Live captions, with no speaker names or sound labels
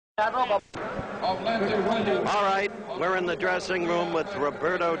All right, we're in the dressing room with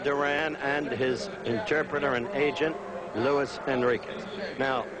Roberto Duran and his interpreter and agent, Luis Enriquez.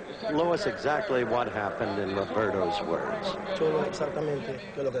 Now, Luis, exactly what happened in Roberto's words? Exactamente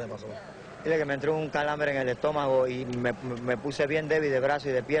qué es lo que le pasó. Dile que me entró un calambre en el estómago y me puse bien débil de brazo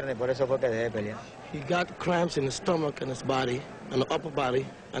y de pierna y por eso fue que dejé de pelear. He got cramps in his stomach and his body, and the upper body,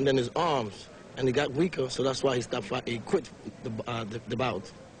 and then his arms, and he got weaker, so that's why he stopped fighting. He quit the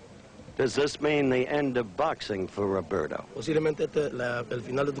bout. Does this mean the end of boxing for Roberto? Posiblemente el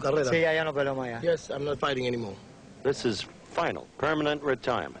final de tu carrera. Sí, ya no peleo más ya. Yes, I'm not fighting anymore. This is final, permanent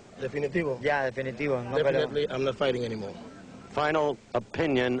retirement. Definitivo. Ya, definitivo. No Definitely, peleo. I'm not fighting anymore. Final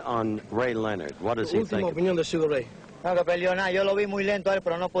opinion on Ray Leonard. What does he think? Opinión de Sugar Ray. No, que peleó nada. Yo lo vi muy lento a él,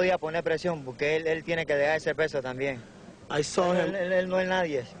 pero no podía poner presión porque él tiene que dejar ese peso también. I saw him. Él no es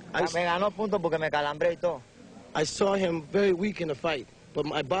nadie. Me ganó puntos porque me calambré y todo. I saw him very weak in the fight, but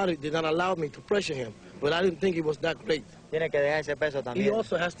my body did not allow me to pressure him. But I didn't think he was that great. Tiene que dejar ese peso también. He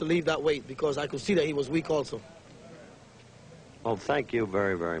also has to leave that weight because I could see that he was weak also. Well, thank you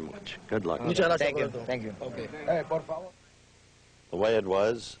very, very much. Good luck. Muchas gracias. Thank you. Thank you. Okay. Por favor. The way it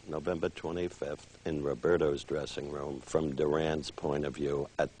was, November 25th, in Roberto's dressing room, from Duran's point of view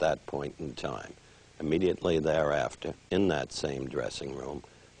at that point in time. Immediately thereafter, in that same dressing room,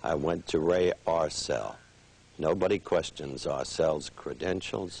 I went to Ray Arcel. Nobody questions Arcel's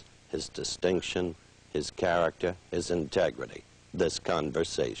credentials, his distinction, his character, his integrity. This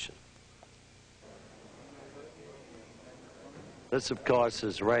conversation. This, of course,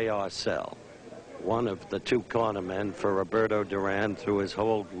 is Ray Arcel, one of the two cornermen for Roberto Duran through his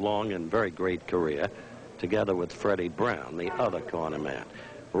whole long and very great career, together with Freddie Brown, the other cornerman.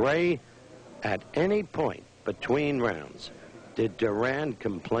 Ray, at any point between rounds, did Duran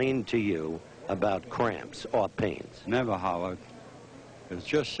complain to you about cramps or pains? Never, Howard. It's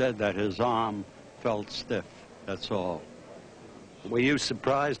just said that his arm felt stiff, that's all. Were you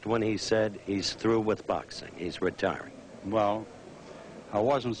surprised when he said he's through with boxing, he's retiring? Well, I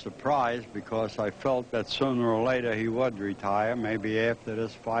wasn't surprised because I felt that sooner or later he would retire, maybe after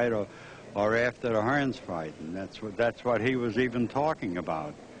this fight or after the Hearns fight, and that's what he was even talking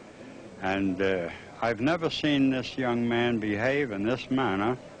about. And I've never seen this young man behave in this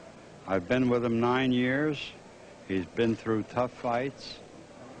manner. I've been with him 9 years. He's been through tough fights,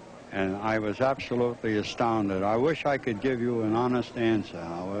 and I was absolutely astounded. I wish I could give you an honest answer,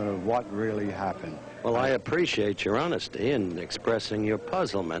 Howard, of what really happened. Well, I appreciate your honesty in expressing your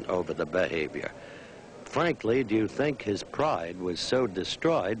puzzlement over the behavior. Frankly, do you think his pride was so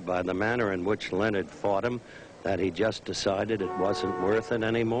destroyed by the manner in which Leonard fought him that he just decided it wasn't worth it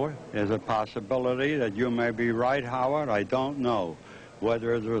anymore? There's a possibility that you may be right, Howard. I don't know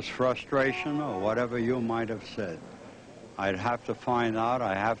whether it was frustration or whatever you might have said. I'd have to find out.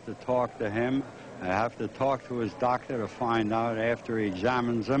 I have to talk to him. I have to talk to his doctor to find out after he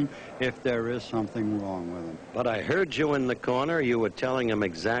examines him if there is something wrong with him. But I heard you in the corner. You were telling him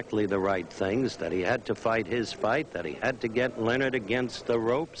exactly the right things, that he had to fight his fight, that he had to get Leonard against the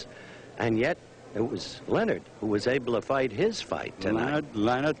ropes, and yet it was Leonard who was able to fight his fight tonight.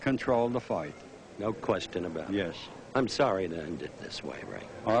 Leonard controlled the fight. No question about it. Yes. I'm sorry to end it this way, Ray.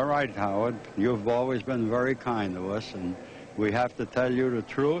 All right, Howard. You've always been very kind to us, and we have to tell you the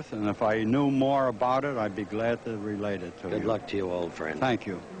truth, and if I knew more about it, I'd be glad to relate it to you. Good luck to you, old friend. Thank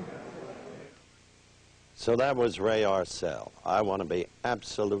you. So that was Ray Arcel. I want to be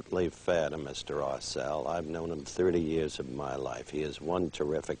absolutely fair to Mr. Arcel. I've known him 30 years of my life. He is one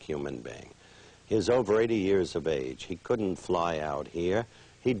terrific human being. He is over 80 years of age. He couldn't fly out here.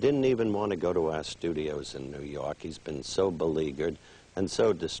 He didn't even want to go to our studios in New York. He's been so beleaguered and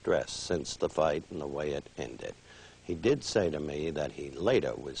so distressed since the fight and the way it ended. He did say to me that he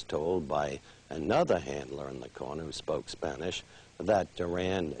later was told by another handler in the corner who spoke Spanish that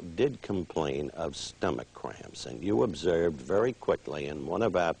Duran did complain of stomach cramps. And you observed very quickly in one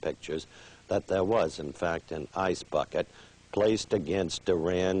of our pictures that there was, in fact, an ice bucket placed against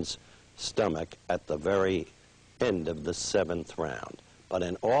Duran's stomach at the very end of the 7th round. But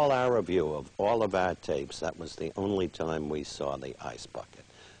in all our review of all of our tapes, that was the only time we saw the ice bucket.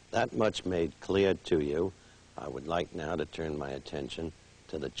 That much made clear to you. I would like now to turn my attention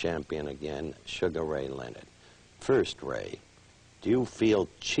to the champion again, Sugar Ray Leonard. First, Ray, do you feel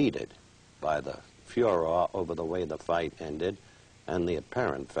cheated by the furor over the way the fight ended and the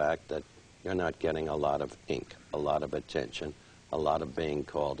apparent fact that you're not getting a lot of ink, a lot of attention, a lot of being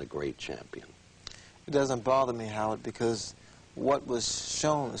called a great champion? It doesn't bother me, Howard, because what was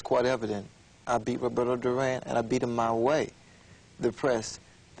shown is quite evident. I beat Roberto Duran, and I beat him my way. The press,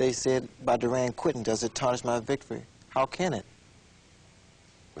 they said, by Duran quitting, does it tarnish my victory? How can it?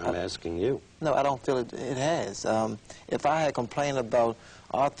 I'm asking you. No, I don't feel it has. If I had complained about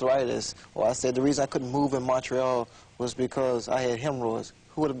arthritis, or I said the reason I couldn't move in Montreal was because I had hemorrhoids,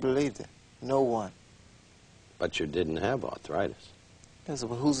 who would have believed it? No one. But you didn't have arthritis. Yes,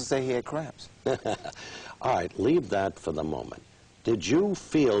 well, who's to say he had cramps? All right, leave that for the moment. Did you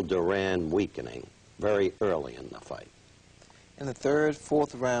feel Duran weakening very early in the fight? In the third,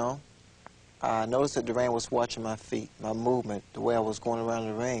 fourth round, I noticed that Duran was watching my feet, my movement, the way I was going around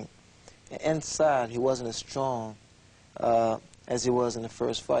the ring. And inside, he wasn't as strong as he was in the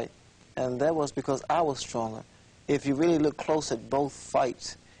first fight. And that was because I was stronger. If you really look close at both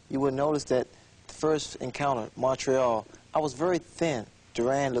fights, you would notice that the first encounter, Montreal, I was very thin.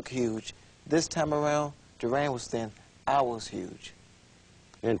 Duran looked huge. This time around, Duran was thin. I was huge.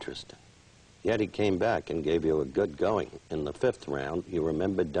 Interesting. Yet he came back and gave you a good going. In the fifth round, you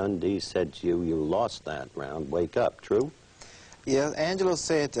remember Dundee said to you, you lost that round. Wake up, true? Yeah, Angelo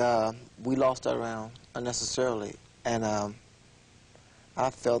said we lost that round unnecessarily. And I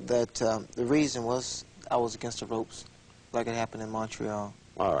felt that the reason was I was against the ropes, like it happened in Montreal.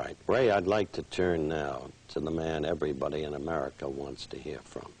 All right. Ray, I'd like to turn now to the man everybody in America wants to hear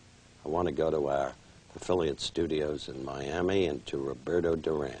from. I want to go to our affiliate studios in Miami and to Roberto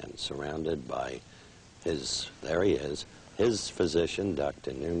Duran, surrounded by there he is, his physician,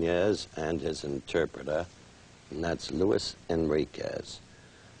 Dr. Nunez, and his interpreter, and that's Luis Enriquez.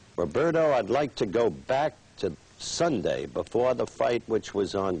 Roberto, I'd like to go back to Sunday before the fight, which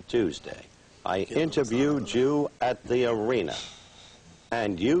was on Tuesday. I interviewed you at the arena,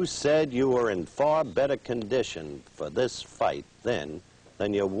 and you said you were in far better condition for this fight then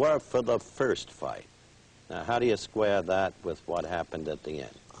than you were for the first fight. Now, how do you square that with what happened at the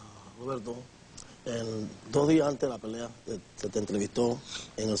end? Roberto, 2 días antes de la pelea se te entrevistó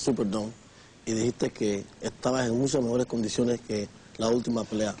en el Superdome y dijiste que estabas en muchas mejores condiciones que la última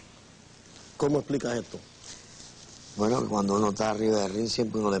pelea. ¿Cómo explicas esto? Bueno, cuando uno está arriba del ring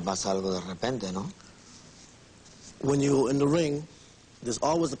siempre uno le pasa algo de repente, ¿no? When you're in the ring, there's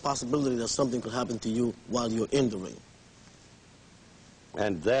always the possibility that something could happen to you while you're in the ring.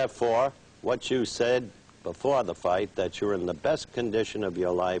 And therefore, what you said before the fight, that you're in the best condition of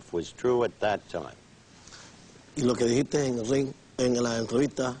your life, was true at that time. Y lo que dijiste en el ring, en la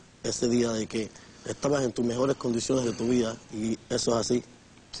entrevista, ese día de que estabas en tus mejores condiciones de tu vida, y eso es así.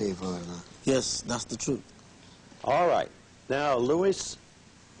 Sí, fue verdad. Yes, that's the truth. All right. Now, Luis,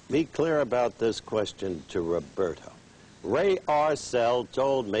 be clear about this question to Roberto. Ray Arcel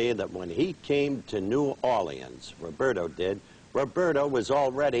told me that when he came to New Orleans, Roberto did, Roberto was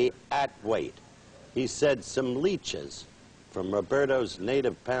already at weight. He said some leeches from Roberto's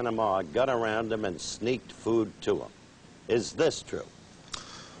native Panama got around him and sneaked food to him. Is this true?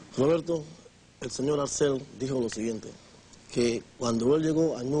 Roberto, el señor Arcel dijo lo siguiente, que cuando él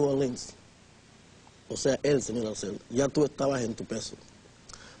llegó a New Orleans, o sea, el señor Arcel, ya tú estabas en tu peso,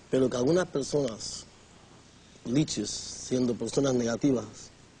 pero que algunas personas, liches, siendo personas negativas,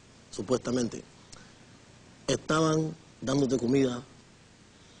 supuestamente, estaban dándote comida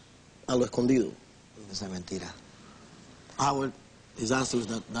a lo escondido. Esa es mentira. Howard, his answer is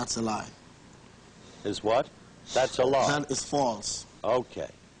that that's a lie. Is what? That's a lie. That is false. Okay.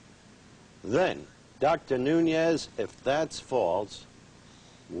 Then, Dr. Nunez, if that's false,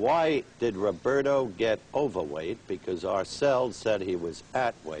 why did Roberto get overweight? Because Arcel said he was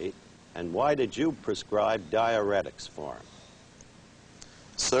at weight. And why did you prescribe diuretics for him?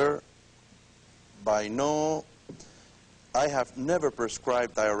 Sir, I have never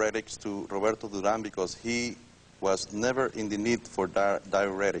prescribed diuretics to Roberto Duran because he was never in the need for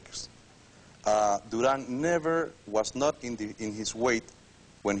diuretics. Duran never was not in his weight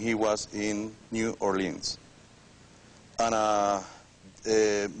when he was in New Orleans. And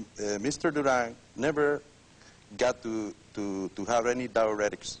Mr. Duran never got to have any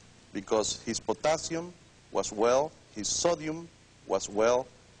diuretics because his potassium was well, his sodium was well,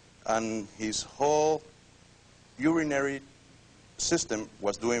 and his whole urinary system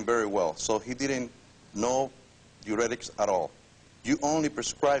was doing very well. So he didn't know diuretics at all. You only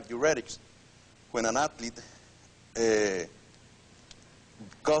prescribe diuretics when an athlete,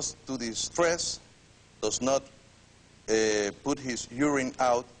 because to the stress, does not put his urine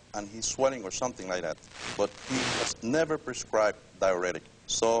out and he's swelling or something like that. But he has never prescribed diuretic.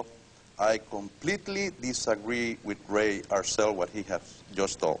 So I completely disagree with Ray Arcel, what he has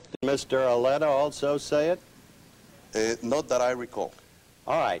just told. Did Mr. Aletta also say it? Not that I recall.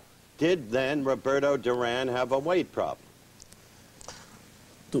 All right. Did then Roberto Duran have a weight problem?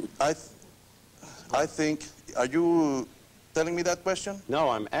 I think, are you telling me that question? No,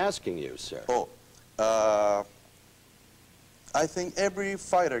 I'm asking you, sir. Oh, I think every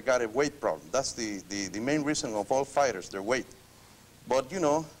fighter got a weight problem. That's the main reason of all fighters, their weight. But, you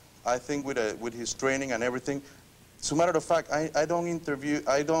know, I think with his training and everything, as a matter of fact, I don't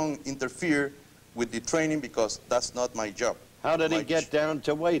interfere with the training because that's not my job. How did he get down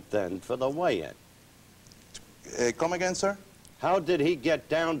to weight then for the weigh-in? Come again, sir? How did he get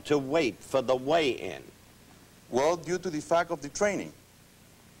down to weight for the weigh-in? Well, due to the fact of the training.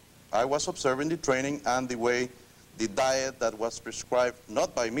 I was observing the training and the diet that was prescribed,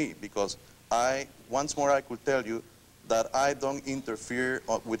 not by me, because once more I could tell you that I don't interfere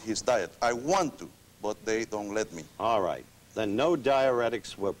with his diet. I want to, but they don't let me. All right. Then no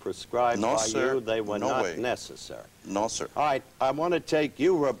diuretics were prescribed by you. They were not necessary. No, sir. All right. I want to take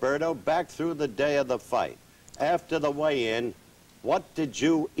you, Roberto, back through the day of the fight. After the weigh-in, what did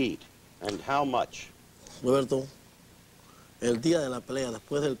you eat and how much? Roberto, el día de la pelea,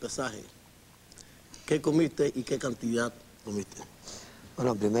 después del pesaje, ¿qué comiste y qué cantidad comiste?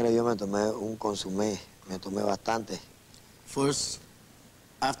 Bueno, primero yo me tomé un consomé, me tomé bastante. First,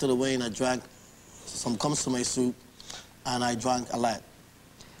 after the weigh-in, I drank some consommé soup, and I drank a lot.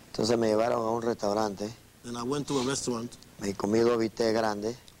 Entonces me llevaron a un restaurante. Then I went to a restaurant. Me comí 2 bistecs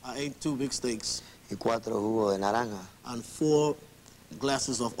grandes. I ate 2 big steaks. Y 4 jugos de naranja. And 4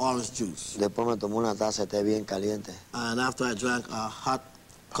 glasses of orange juice. Después me tomé una taza de té bien caliente. And after I drank a hot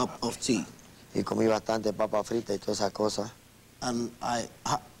cup of tea. Y comí bastante papa frita y todas esas cosas. And I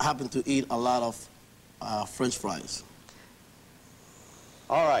happened to eat a lot of French fries.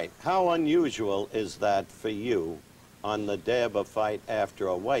 All right. How unusual is that for you on the day of a fight after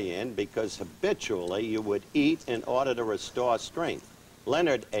a weigh-in? Because habitually you would eat in order to restore strength.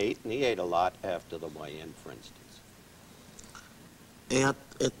 Leonard ate, and he ate a lot after the weigh-in, for instance. ¿Es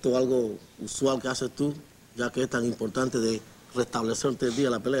esto algo usual que haces tú, ya que es tan importante de restablecerte el día de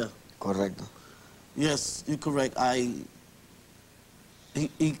la pelea? Correcto. Yes, you're correct.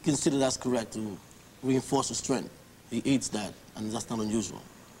 He considered that's correct, to reinforce his strength. He eats that, and that's not unusual.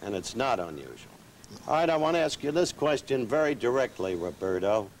 And it's not unusual. All right, I want to ask you this question very directly,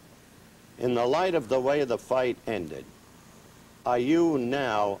 Roberto. In the light of the way the fight ended, are you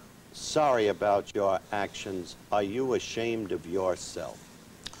now sorry about your actions? Are you ashamed of yourself?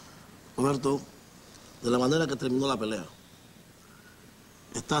 Roberto, de la manera que terminó la pelea,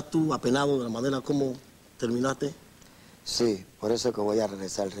 ¿estás tú apenado de la manera como terminaste? Sí, por eso es que voy a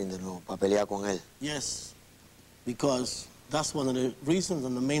regresar al ring de nuevo, para pelear con él. Yes, because that's one of the reasons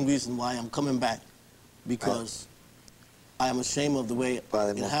and the main reason why I'm coming back, because I am ashamed of the way it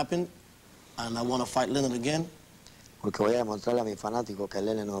happened, and I want to fight Leonard again. Porque voy a demostrarle a mis fanáticos que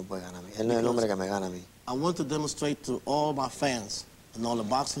Leonard no me puede ganar a mí. Él no es el hombre que me gana a mí. I want to demonstrate to all my fans and all the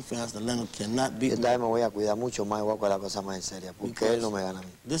boxing fans that Leonard cannot beat me. Esta vez me voy a cuidar mucho más y voy a coger la cosa más en serio, porque él no me gana a mí.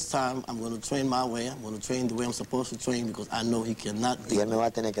 This time I'm going to train my way. I'm going to train the way I'm supposed to train because I know he cannot beat me. Y él me va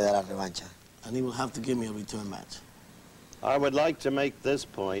a tener que dar la revancha. And he will have to give me a return match. I would like to make this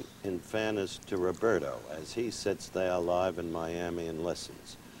point in fairness to Roberto as he sits there live in Miami and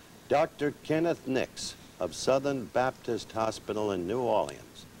listens. Dr. Kenneth Nix of Southern Baptist Hospital in New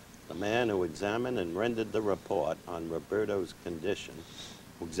Orleans, the man who examined and rendered the report on Roberto's condition,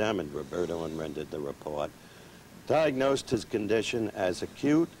 who examined Roberto and rendered the report, diagnosed his condition as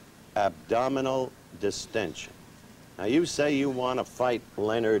acute abdominal distension. Now, you say you want to fight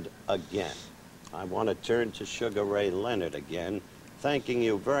Leonard again. I want to turn to Sugar Ray Leonard again, thanking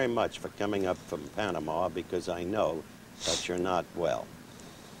you very much for coming up from Panama because I know that you're not well.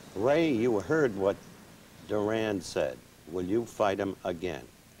 Ray, you heard what Duran said. Will you fight him again,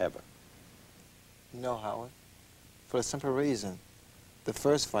 ever? No, Howard. For the simple reason, the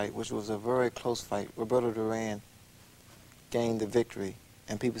first fight, which was a very close fight, Roberto Duran gained the victory.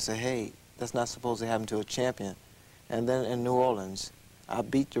 And people say, hey, that's not supposed to happen to a champion. And then in New Orleans, I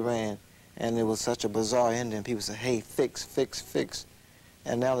beat Duran, and it was such a bizarre ending. People say, hey, fix, fix, fix.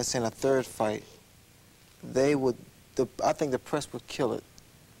 And now they're saying a third fight. I think the press would kill it.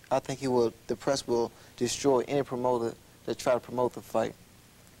 I think the press will destroy any promoter that try to promote the fight.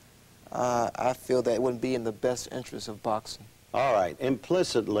 I feel that it wouldn't be in the best interest of boxing. All right.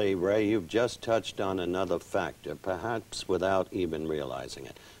 Implicitly, Ray, you've just touched on another factor, perhaps without even realizing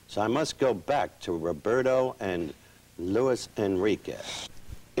it. So I must go back to Roberto and Luis Enriquez.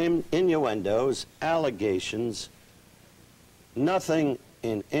 Innuendos, allegations, nothing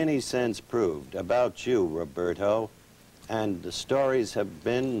in any sense proved about you, Roberto, and the stories have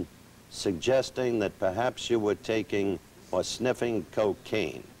been suggesting that perhaps you were taking or sniffing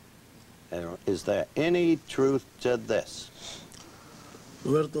cocaine. Is there any truth to this?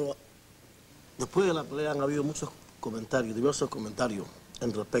 Roberto, después de la pelea han habido muchos comentarios, diversos comentarios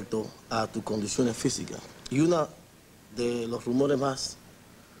en respecto a tus condiciones físicas. Y una de los rumores más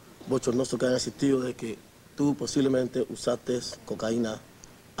bochornosos que han existido de que tú posiblemente usaste cocaína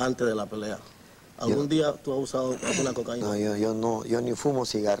antes de la pelea. ¿Algún día tú has usado alguna cocaína? No, yo ni fumo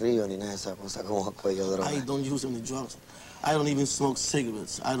cigarrillo ni nada de esas cosas como cuello droga. I don't use any drugs. I don't even smoke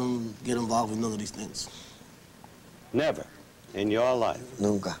cigarettes. I don't get involved in none of these things. Never in your life?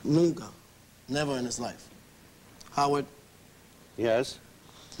 Nunca. Nunca. Never in his life. Howard? Yes?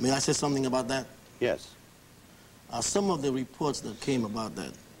 May I say something about that? Yes. Some of the reports that came about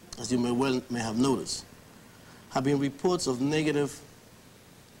that, as you may have noticed, have been reports of negative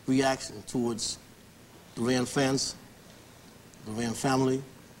reaction towards Duran fans, the Duran family,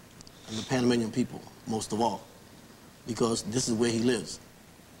 and the Panamanian people, most of all, because this is where he lives.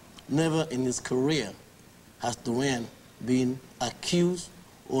 Never in his career has Duran been accused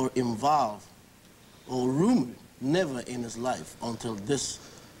or involved or rumored, never in his life until this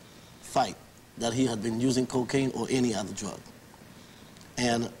fight, that he had been using cocaine or any other drug.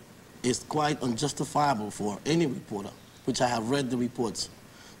 And it's quite unjustifiable for any reporter, which I have read the reports,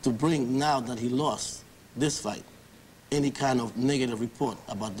 to bring, now that he lost this fight, any kind of negative report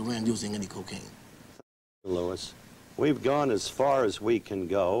about Duran using any cocaine. Lewis, we've gone as far as we can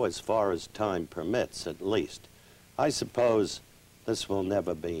go, as far as time permits, at least. I suppose this will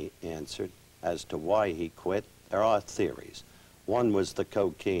never be answered as to why he quit. There are theories. One was the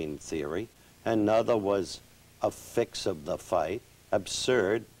cocaine theory. Another was a fix of the fight.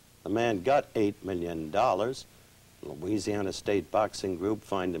 Absurd. The man got $8 million. Louisiana State Boxing Group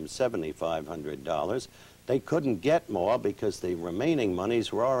fined him $7,500. They couldn't get more because the remaining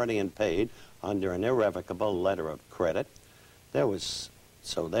monies were already paid under an irrevocable letter of credit.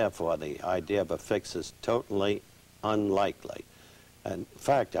 So therefore, the idea of a fix is totally unlikely. In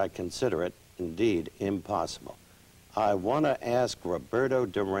fact, I consider it indeed impossible. I want to ask Roberto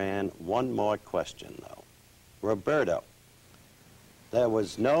Duran one more question, though. Roberto, there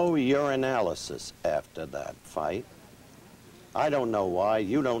was no urinalysis after that fight. I don't know why.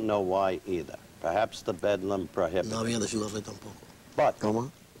 You don't know why either. Perhaps the bedlam prohibited. No había de cigarrillo tampoco.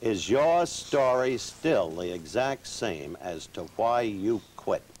 But is your story still the exact same as to why you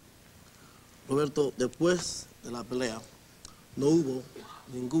quit? Roberto, después de la pelea, no hubo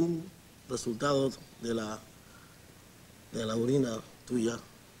ningún resultado de la orina tuya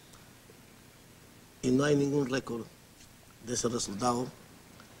y no hay ningún récord de ese resultado.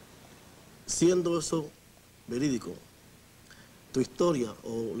 Siendo eso verídico, tu historia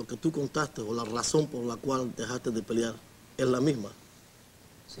o lo que tú contaste o la razón por la cual dejaste de pelear es la misma.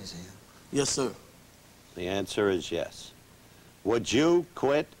 Sí, señor. Yes, sir. The answer is yes. Would you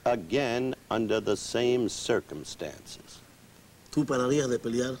quit again under the same circumstances? ¿Tú pararías de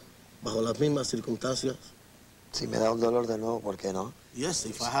pelear bajo las mismas circunstancias? Si me da un dolor de nuevo, ¿por qué no? Yes,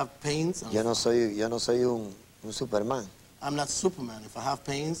 if I have pains. Yo no soy un Superman. I'm not Superman. If I have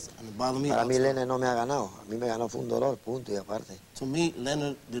pains and it bothers me. Para mí Leonard no me ha ganado. A mí me ganó fue un dolor, punto y aparte. To me,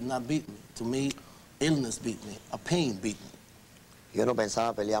 Leonard did not beat me. To me, illness beat me. A pain beat me. Yo no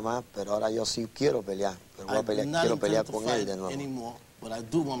pensaba pelear más, pero ahora yo sí quiero pelear. Pero voy a pelear, quiero pelear con él de nuevo. Anymore, but I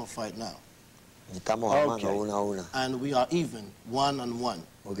do want to fight now. Y estamos armando una a una. And we are even, 1-on-1.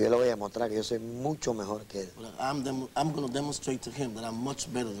 Porque yo le voy a demostrar que yo soy mucho mejor que él. I'm going to demonstrate to him that I'm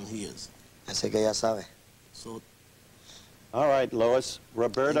much better than he is. Así que ya sabe. So, all right, Louis.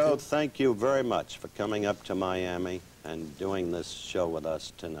 Roberto, thank you very much for coming up to Miami and doing this show with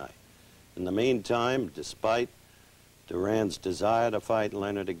us tonight. In the meantime, despite Duran's desire to fight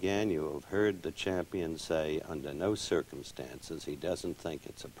Leonard again, you have heard the champion say under no circumstances he doesn't think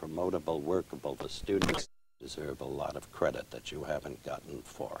it's a promotable, workable. The students deserve a lot of credit that you haven't gotten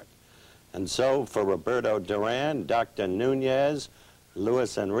for it. And so for Roberto Duran, Dr. Nunez,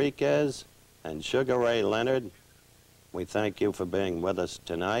 Luis Enriquez, and Sugar Ray Leonard, we thank you for being with us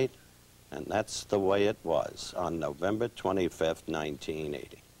tonight. And that's the way it was on November 25th,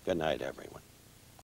 1980. Good night, everyone.